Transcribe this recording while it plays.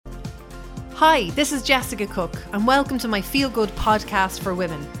Hi, this is Jessica Cook, and welcome to my Feel Good podcast for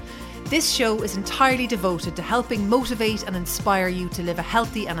women. This show is entirely devoted to helping motivate and inspire you to live a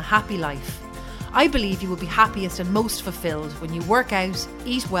healthy and a happy life. I believe you will be happiest and most fulfilled when you work out,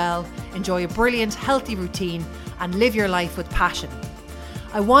 eat well, enjoy a brilliant, healthy routine, and live your life with passion.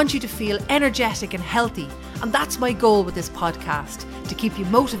 I want you to feel energetic and healthy, and that's my goal with this podcast, to keep you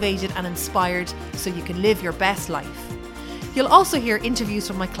motivated and inspired so you can live your best life. You'll also hear interviews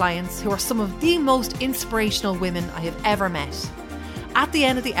from my clients who are some of the most inspirational women I have ever met. At the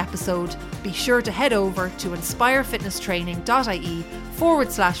end of the episode, be sure to head over to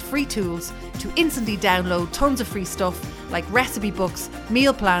inspirefitnesstraining.ie/free tools to instantly download tons of free stuff like recipe books,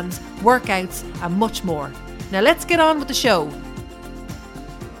 meal plans, workouts, and much more. Now let's get on with the show.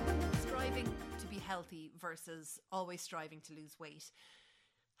 Striving to be healthy versus always striving to lose weight.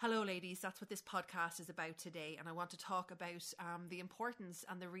 Hello ladies, that's what this podcast is about today, and I want to talk about the importance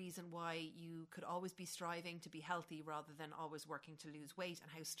and the reason why you could always be striving to be healthy rather than always working to lose weight, and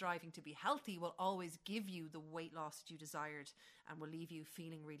how striving to be healthy will always give you the weight loss that you desired and will leave you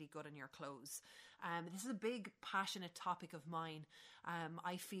feeling really good in your clothes. This is a big passionate topic of mine.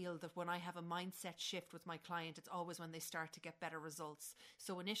 I feel that when I have a mindset shift with my client, it's always when they start to get better results.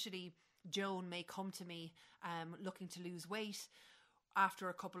 So initially, Joan may come to me looking to lose weight. After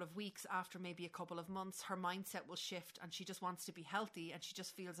a couple of weeks, after maybe a couple of months, her mindset will shift and she just wants to be healthy, and she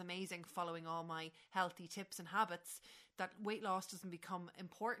just feels amazing following all my healthy tips and habits, that weight loss doesn't become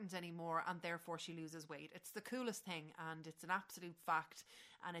important anymore, and therefore she loses weight. It's the coolest thing, and it's an absolute fact,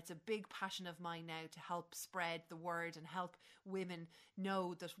 and it's a big passion of mine now to help spread the word and help women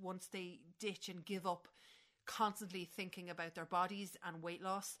know that once they ditch and give up constantly thinking about their bodies and weight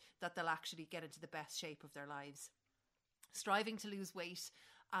loss, that they'll actually get into the best shape of their lives. Striving to lose weight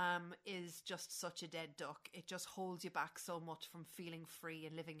is just such a dead duck. It just holds you back so much from feeling free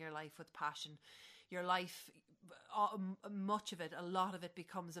and living your life with passion. Your life, much of it, a lot of it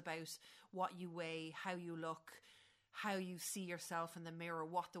becomes about what you weigh, how you look, how you see yourself in the mirror,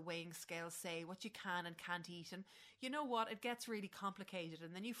 what the weighing scales say, what you can and can't eat. And you know what? It gets really complicated,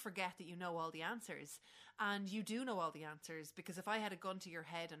 and then you forget that you know all the answers. And you do know all the answers, because if I had a gun to your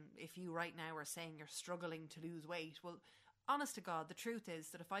head and if you right now are saying you're struggling to lose weight, well, honest to God, the truth is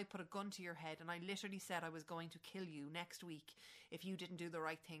that if I put a gun to your head and I literally said I was going to kill you next week if you didn't do the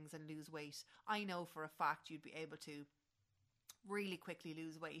right things and lose weight, I know for a fact you'd be able to really quickly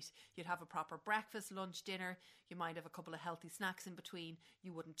lose weight. You'd have a proper breakfast, lunch, dinner. You might have a couple of healthy snacks in between.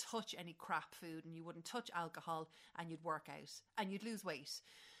 You wouldn't touch any crap food, and you wouldn't touch alcohol, and you'd work out and you'd lose weight.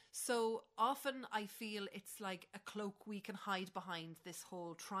 So often I feel it's like a cloak we can hide behind, this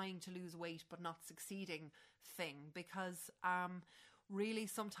whole trying to lose weight but not succeeding thing, because really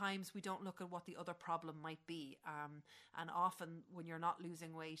sometimes we don't look at what the other problem might be, and often when you're not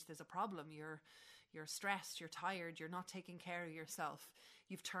losing weight, there's a problem. You're stressed, you're tired, you're not taking care of yourself.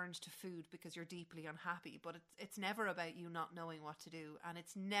 You've turned to food because you're deeply unhappy, but it's never about you not knowing what to do, and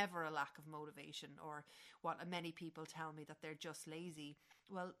it's never a lack of motivation, or what many people tell me, that they're just lazy.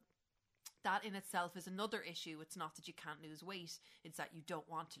 Well, that in itself is another issue. It's not that you can't lose weight, it's that you don't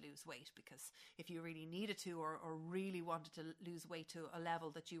want to lose weight, because if you really needed to, or really wanted to lose weight to a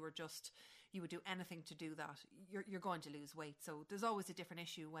level that you would do anything to do that, you're going to lose weight. So there's always a different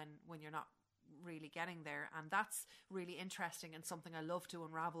issue when you're not really getting there, and that's really interesting and something I love to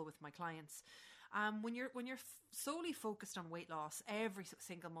unravel with my clients. When you're solely focused on weight loss, every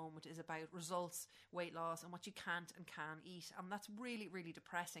single moment is about results, weight loss, and what you can't and can eat, and that's really, really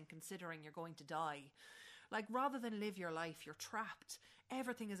depressing, considering you're going to die. Like, rather than live your life, you're trapped.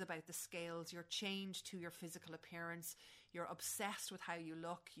 Everything is about the scales. You're chained to your physical appearance. You're obsessed with how you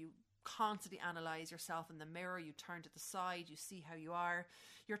look. You constantly analyze yourself in the mirror. You turn to the side. You see how you are.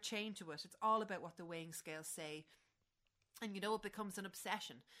 You're chained to it. It's all about what the weighing scales say. And it becomes an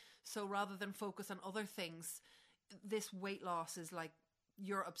obsession. So rather than focus on other things, this weight loss is like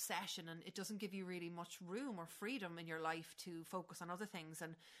your obsession, and it doesn't give you really much room or freedom in your life to focus on other things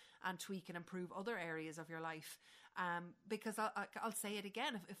and tweak and improve other areas of your life. Because I'll say it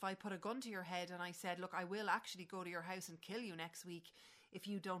again, if I put a gun to your head and I said, look, I will actually go to your house and kill you next week if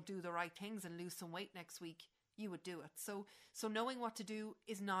you don't do the right things and lose some weight next week, you would do it. So knowing what to do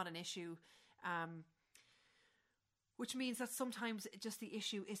is not an issue. Which means that sometimes just the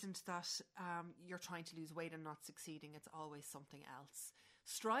issue isn't that you're trying to lose weight and not succeeding. It's always something else.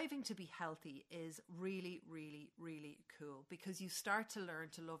 Striving to be healthy is really, really, really cool, because you start to learn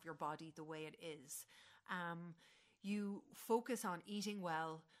to love your body the way it is. You focus on eating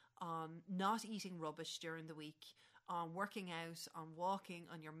well, on not eating rubbish during the week, on working out, on walking,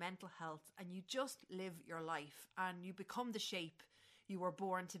 on your mental health, and you just live your life and you become the shape you were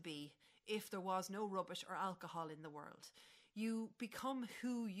born to be if there was no rubbish or alcohol in the world. You become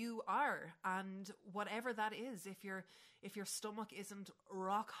who you are, and whatever that is, if your stomach isn't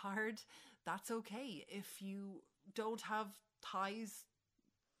rock hard, that's okay. If you don't have thighs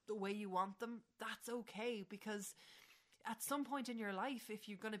the way you want them, that's okay, because at some point in your life, if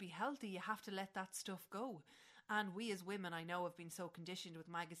you're going to be healthy, you have to let that stuff go. And we as women, I know, have been so conditioned with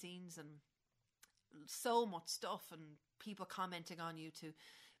magazines and so much stuff and people commenting on you to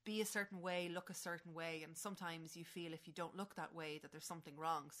be a certain way, look a certain way, and sometimes you feel if you don't look that way that there's something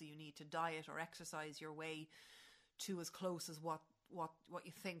wrong, so you need to diet or exercise your way to as close as what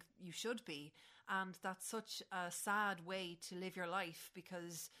you think you should be. And that's such a sad way to live your life,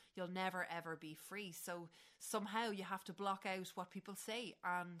 because you'll never ever be free. So somehow you have to block out what people say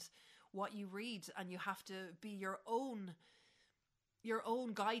and what you read, and you have to be your own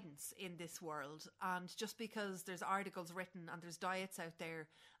guidance in this world. And just because there's articles written and there's diets out there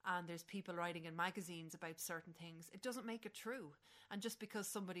and there's people writing in magazines about certain things, it doesn't make it true. And just because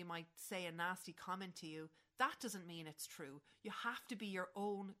somebody might say a nasty comment to you, that doesn't mean it's true. You have to be your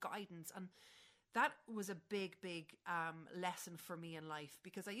own guidance. And that was a big lesson for me in life,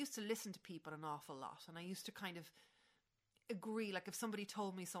 because I used to listen to people an awful lot, and I used to kind of agree, like if somebody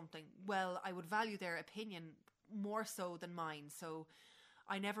told me something, well, I would value their opinion more so than mine. So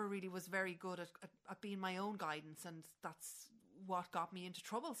I never really was very good at being my own guidance, and that's what got me into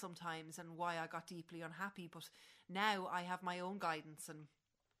trouble sometimes and why I got deeply unhappy. But now I have my own guidance, and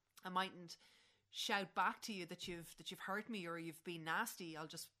I mightn't shout back to you that you've hurt me or you've been nasty. I'll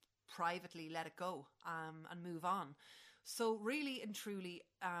just privately let it go and move on. So really and truly,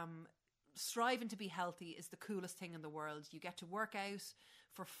 striving to be healthy is the coolest thing in the world. You get to work out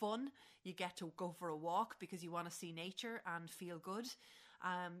for fun. You get to go for a walk because you want to see nature and feel good.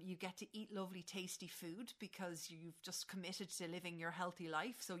 You get to eat lovely, tasty food because you've just committed to living your healthy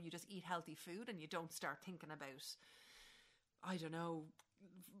life. So you just eat healthy food and you don't start thinking about, I don't know,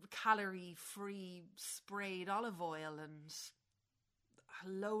 calorie-free sprayed olive oil and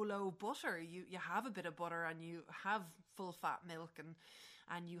low butter. You have a bit of butter and you have full fat milk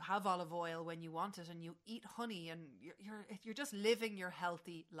and you have olive oil when you want it, and you eat honey, and you're just living your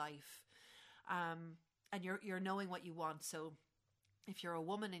healthy life, and you're knowing what you want. So if you're a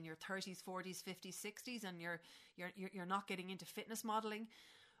woman in your 30s, 40s, 50s, 60s, and you're not getting into fitness modeling,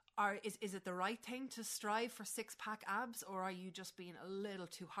 is it the right thing to strive for 6-pack abs, or are you just being a little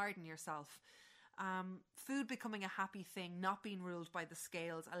too hard on yourself? Food becoming a happy thing, not being ruled by the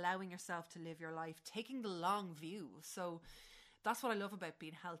scales, allowing yourself to live your life, taking the long view. So that's what I love about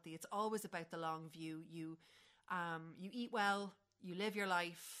being healthy. It's always about the long view. You eat well, you live your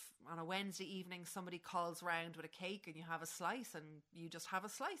life. On a Wednesday evening, somebody calls round with a cake and you have a slice, and you just have a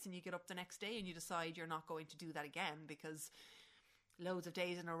slice, and you get up the next day and you decide you're not going to do that again, because loads of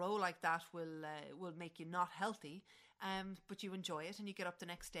days in a row like that will make you not healthy. But you enjoy it, and you get up the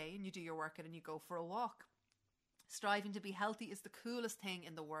next day and you do your workout and you go for a walk. Striving to be healthy is the coolest thing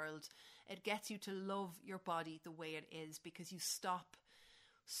in the world. It gets you to love your body the way it is, because you stop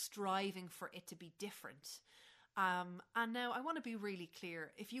striving for it to be different. And now I want to be really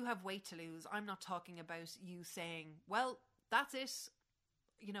clear. If you have weight to lose, I'm not talking about you saying, well, that's it.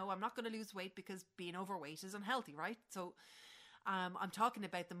 You know, I'm not going to lose weight because being overweight is unhealthy, right? So I'm talking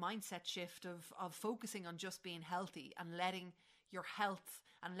about the mindset shift of focusing on just being healthy and letting your health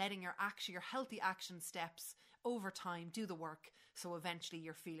and letting your healthy action steps over time do the work. So eventually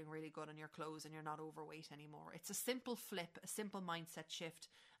you're feeling really good in your clothes and you're not overweight anymore. It's a simple flip, a simple mindset shift,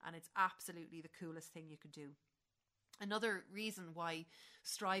 and it's absolutely the coolest thing you could do. Another reason why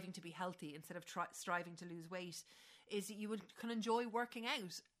striving to be healthy instead of striving to lose weight is that you can enjoy working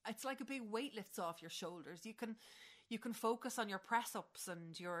out. It's like a big weight lifts off your shoulders. You can focus on your press ups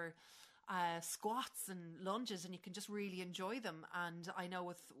and your squats and lunges, and you can just really enjoy them. And I know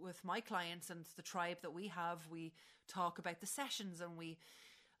with my clients and the tribe that we have, we talk about the sessions and we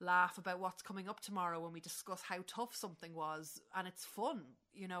laugh about what's coming up tomorrow, and we discuss how tough something was, and it's fun.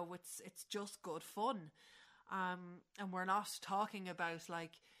 You know, it's just good fun. And we're not talking about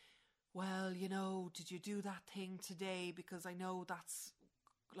like, well, you know, did you do that thing today? Because I know that's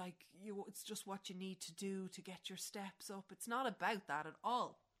like it's just what you need to do to get your steps up. It's not about that at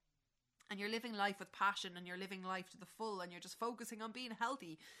all. And you're living life with passion, and you're living life to the full, and you're just focusing on being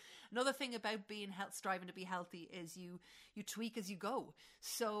healthy. Another thing about being striving to be healthy is you tweak as you go.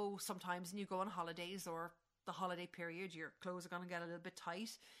 So sometimes when you go on holidays or the holiday period, your clothes are going to get a little bit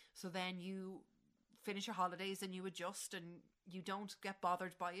tight. So then you finish your holidays and you adjust and you don't get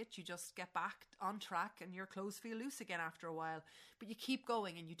bothered by it. You just get back on track and your clothes feel loose again after a while. But you keep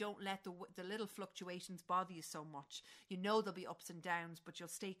going and you don't let the little fluctuations bother you so much. You know there'll be ups and downs, but you'll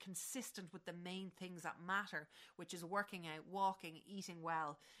stay consistent with the main things that matter, which is working out, walking, eating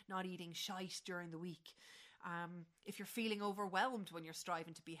well, not eating shite during the week. If you're feeling overwhelmed when you're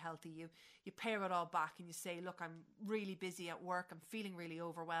striving to be healthy, you pare it all back and you say, look, I'm really busy at work. I'm feeling really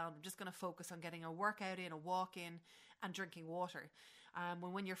overwhelmed. I'm just going to focus on getting a workout in, a walk in, and drinking water.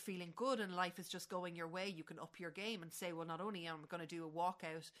 When you're feeling good and life is just going your way, you can up your game and say, well, not only am I going to do a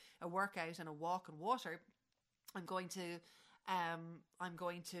workout and a walk and water, I'm going to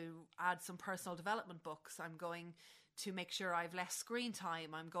add some personal development books. I'm going to make sure I have less screen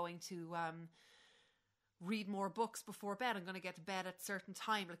time. I'm going to read more books before bed. I'm going to get to bed at a certain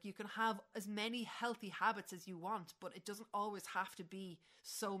time. Like, you can have as many healthy habits as you want, but it doesn't always have to be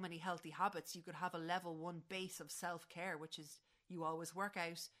so many healthy habits. You could have a level 1 base of self-care, which is you always work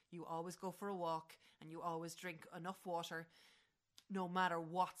out, you always go for a walk, and you always drink enough water no matter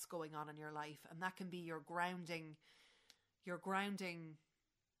what's going on in your life. And that can be your grounding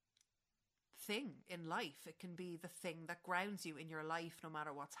thing in life. It can be the thing that grounds you in your life no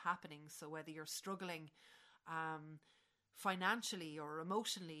matter what's happening. So whether you're struggling financially or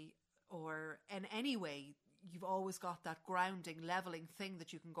emotionally or in any way, you've always got that grounding, leveling thing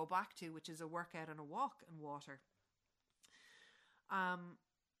that you can go back to, which is a workout and a walk and water.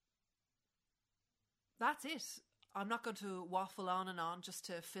 That's it. I'm not going to waffle on and on just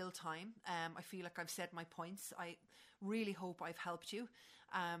to fill time. I feel like I've said my points. I really hope I've helped you.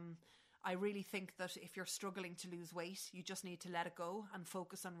 I really think that if you're struggling to lose weight, you just need to let it go and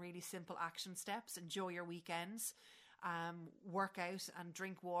focus on really simple action steps. Enjoy your weekends, work out and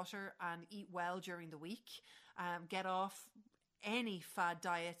drink water and eat well during the week. Get off any fad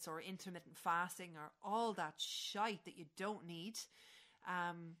diets or intermittent fasting or all that shite that you don't need.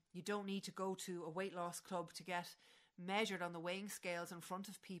 You don't need to go to a weight loss club to get measured on the weighing scales in front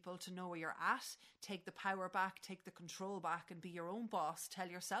of people to know where you're at. Take the power back, take the control back, and be your own boss. Tell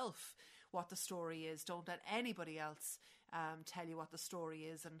yourself what the story is. Don't let anybody else tell you what the story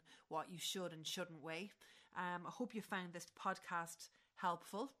is and what you should and shouldn't weigh. I hope you found this podcast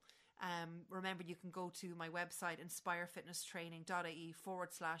helpful. Remember, you can go to my website, inspirefitnesstraining.ie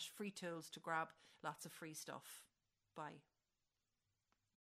 /free tools to grab lots of free stuff. Bye.